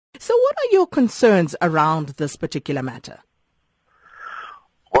what are your concerns around this particular matter?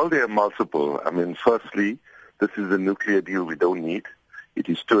 Well, there are multiple. I mean, firstly, this is a nuclear deal we don't need. It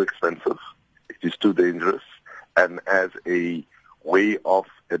is too expensive. It is too dangerous. And as a way of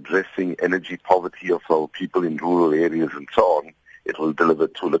addressing energy poverty of our people in rural areas and so on, it will deliver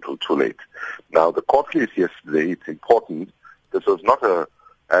too little, too late. Now, the court case yesterday, it's important. This was not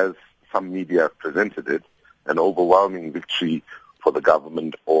as some media presented it, an overwhelming victory for the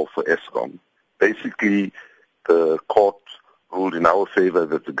government or for Eskom. Basically, the court ruled in our favor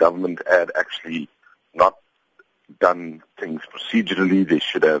that the government had actually not done things procedurally. They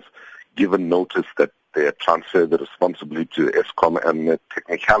should have given notice that they had transferred the responsibility to Eskom, and the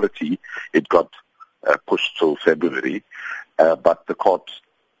technicality, it got pushed till February. But the court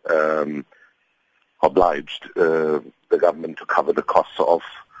obliged the government to cover the costs of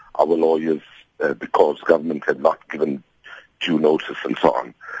our lawyers because government had not given due notice and so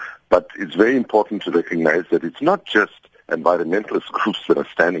on. But it's very important to recognize that it's not just environmentalist groups that are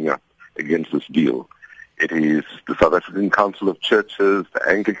standing up against this deal. It is the South African Council of Churches, the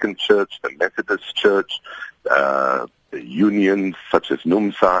Anglican Church, the Methodist Church, the unions such as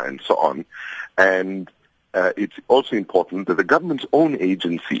NUMSA and so on. And it's also important that the government's own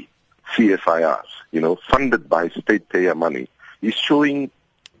agency, CSIR, funded by state payer money, is showing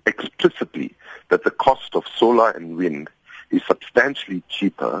explicitly that the cost of solar and wind is substantially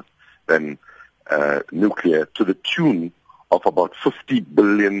cheaper than nuclear, to the tune of about 50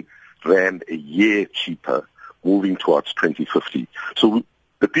 billion rand a year cheaper, moving towards 2050. So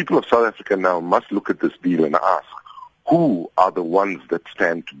the people of South Africa now must look at this deal and ask, who are the ones that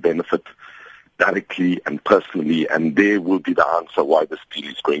stand to benefit directly and personally, and there will be the answer why this deal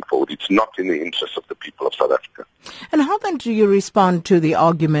is going forward. It's not in the interest of the people of South Africa. And how then do you respond to the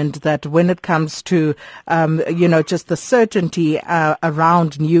argument that when it comes to, just the certainty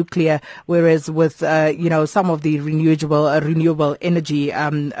around nuclear, whereas with, some of the renewable energy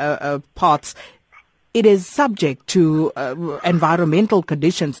parts, it is subject to environmental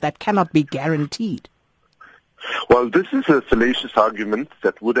conditions that cannot be guaranteed? Well, this is a fallacious argument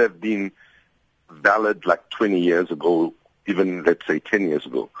that would have been valid like 20 years ago, even let's say 10 years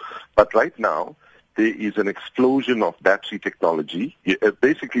ago. But right now, there is an explosion of battery technology.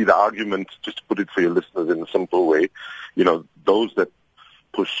 Basically, the argument, just to put it for your listeners in a simple way, those that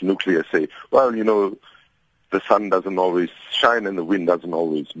push nuclear say, well, the sun doesn't always shine and the wind doesn't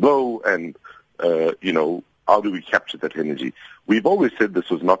always blow, and, how do we capture that energy? We've always said this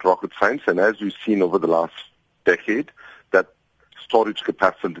was not rocket science, and as we've seen over the last decade, that storage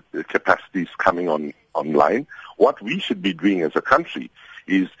capacity is coming online. What we should be doing as a country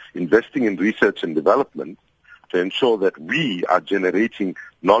is investing in research and development to ensure that we are generating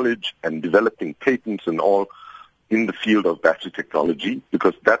knowledge and developing patents and all in the field of battery technology,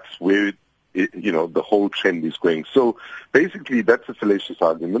 because that's where the whole trend is going. So basically, that's a fallacious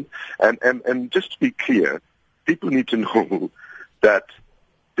argument. And just to be clear, people need to know that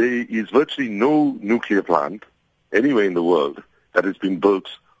there is virtually no nuclear plant anywhere in the world that has been built,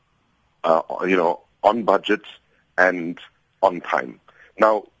 on budget and on time.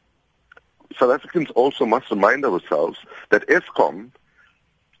 Now, South Africans also must remind ourselves that Eskom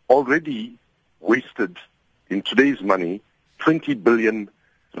already wasted, in today's money, 20 billion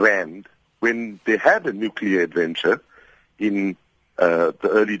rand when they had a nuclear adventure in the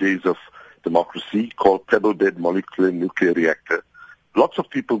early days of democracy called pebble bed molecular nuclear reactor. Lots of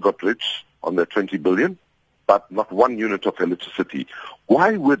people got rich on their 20 billion, but not one unit of electricity.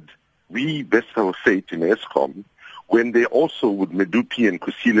 Why would we vest our faith in Eskom when they also, with Medupi and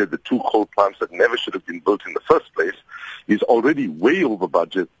Kusile, the two coal plants that never should have been built in the first place, is already way over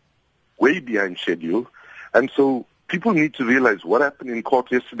budget, way behind schedule. And so people need to realize what happened in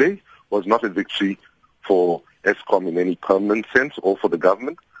court yesterday was not a victory for Eskom in any permanent sense or for the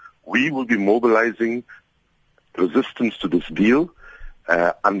government. We will be mobilizing resistance to this deal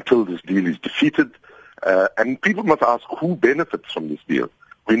until this deal is defeated. And people must ask who benefits from this deal.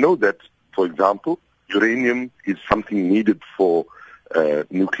 We know that, for example, uranium is something needed for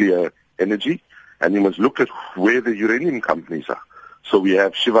nuclear energy, and you must look at where the uranium companies are. So we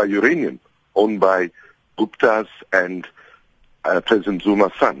have Shiva Uranium, owned by Guptas and President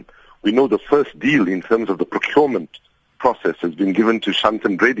Zuma's son. We know the first deal in terms of the procurement process has been given to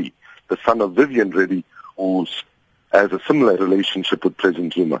Shantan Reddy, the son of Vivian Reddy, who has a similar relationship with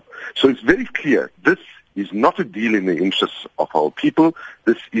President Zuma. So it's very clear, this is not a deal in the interests of our people.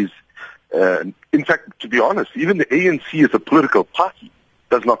 This is, in fact, to be honest, even the ANC as a political party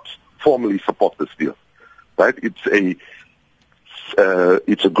does not formally support this deal. Right? It's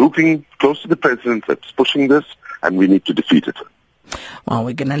a grouping close to the president that's pushing this, and we need to defeat it. Well,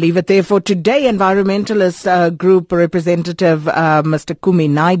 we're going to leave it there for today. Environmentalist group representative Mr. Kumi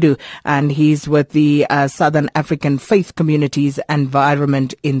Naidoo, and he's with the Southern African Faith Communities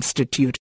Environment Institute.